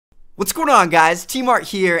What's going on, guys? T-Mart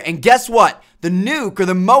here, and guess what? The nuke, or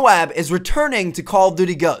the MOAB, is returning to Call of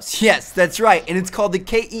Duty Ghosts. Yes, that's right, and it's called the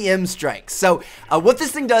KEM strike. So, what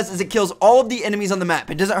this thing does is it kills all of the enemies on the map.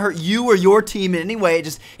 It doesn't hurt you or your team in any way.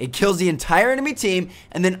 It kills the entire enemy team,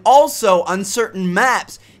 and then also, on certain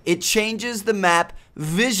maps, it changes the map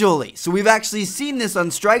visually. So we've actually seen this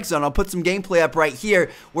on Strike Zone. I'll put some gameplay up right here,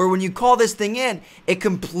 where when you call this thing in, it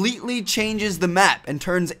completely changes the map and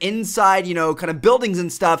turns inside, kind of buildings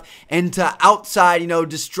and stuff into outside,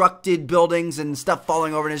 destructed buildings and stuff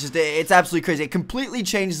falling over, and it's absolutely crazy. It completely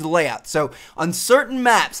changes the layout. So on certain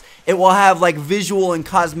maps, it will have like visual and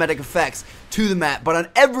cosmetic effects to the map, but on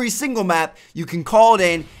every single map, you can call it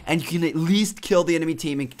in and you can at least kill the enemy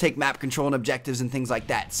team and take map control and objectives and things like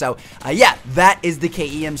that. So yeah, that is the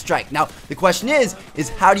KEM strike. Now the question is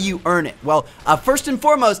how do you earn it? Well, first and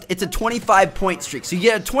foremost, it's a 25-point streak. So you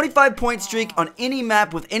get a 25-point streak on any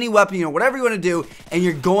map with any weapon, whatever you want to do, and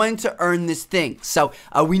you're going to earn this thing. So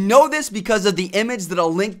we know this because of the image that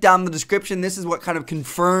I'll link down in the description. This is what kind of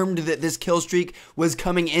confirmed that this kill streak was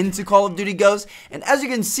coming into Call of Duty Ghosts, and as you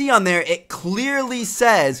can see on there, it clearly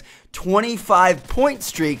says 25-point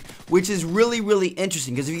streak, which is really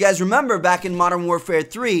interesting, because if you guys remember back in Modern Warfare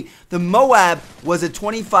 3, the MOAB was a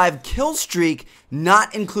 25 kill streak,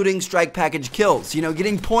 not including strike package kills.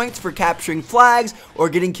 Getting points for capturing flags or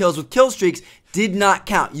getting kills with kill streaks did not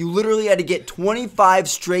count. You literally had to get 25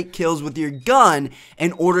 straight kills with your gun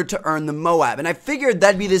in order to earn the MOAB. And I figured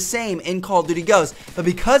that'd be the same in Call of Duty Ghosts, but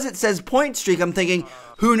because it says point streak, I'm thinking,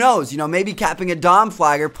 who knows, maybe capping a dom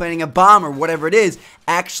flag or planting a bomb or whatever it is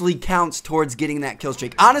actually counts towards getting that kill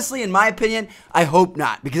streak. Honestly, in my opinion, I hope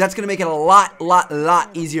not, because that's going to make it a lot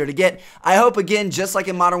easier to get. I hope, again, just like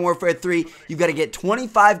in Modern Warfare 3, you've got to get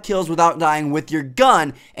 25 kills without dying with your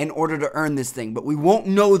gun in order to earn this thing, but we won't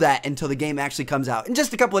know that until the game actually comes out in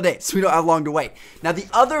just a couple of days, so we don't have long to wait. Now, the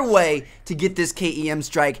other way to get this KEM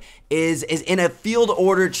strike is in a field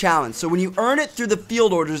order challenge. So when you earn it through the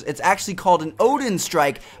field orders, it's actually called an Odin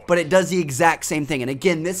strike, but it does the exact same thing. And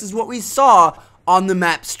again, this is what we saw on the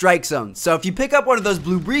map Strike Zone. So if you pick up one of those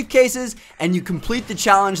blue briefcases and you complete the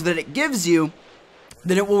challenge that it gives you,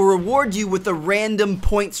 then it will reward you with a random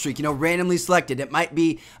point streak, randomly selected. It might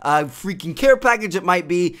be a freaking care package, it might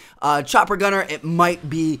be a chopper gunner, it might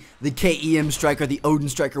be the KEM strike or the Odin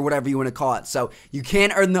strike or whatever you want to call it. So you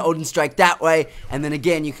can earn the Odin strike that way, and then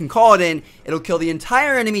again, you can call it in, it'll kill the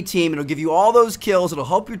entire enemy team, it'll give you all those kills, it'll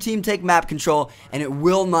help your team take map control, and it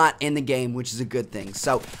will not end the game, which is a good thing.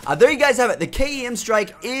 So there you guys have it. The KEM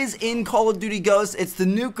strike is in Call of Duty Ghosts. It's the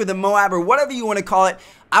nuke or the MOAB or whatever you want to call it.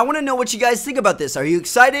 I want to know what you guys think about this. Are you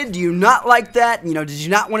excited? Do you not like that? Did you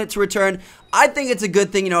not want it to return? I think it's a good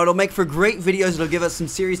thing. It'll make for great videos. It'll give us some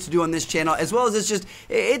series to do on this channel, as well as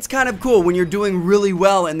it's kind of cool when you're doing really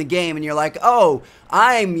well in the game and you're like, oh,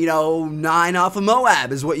 I'm, 9 off of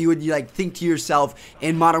MOAB is what you would think to yourself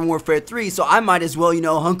in Modern Warfare 3, so I might as well,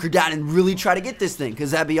 hunker down and really try to get this thing,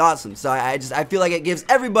 because that'd be awesome. So I feel like it gives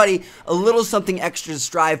everybody a little something extra to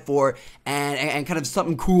strive for and kind of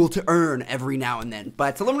something cool to earn every now and then.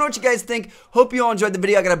 But so let me know what you guys think. Hope you all enjoyed the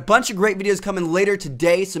video. I got a bunch of great videos coming later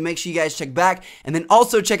today, so make sure you guys check back, and then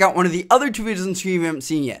also check out one of the other 2 videos on screen you haven't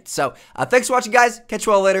seen yet. So thanks for watching, guys. Catch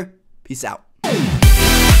you all later. Peace out.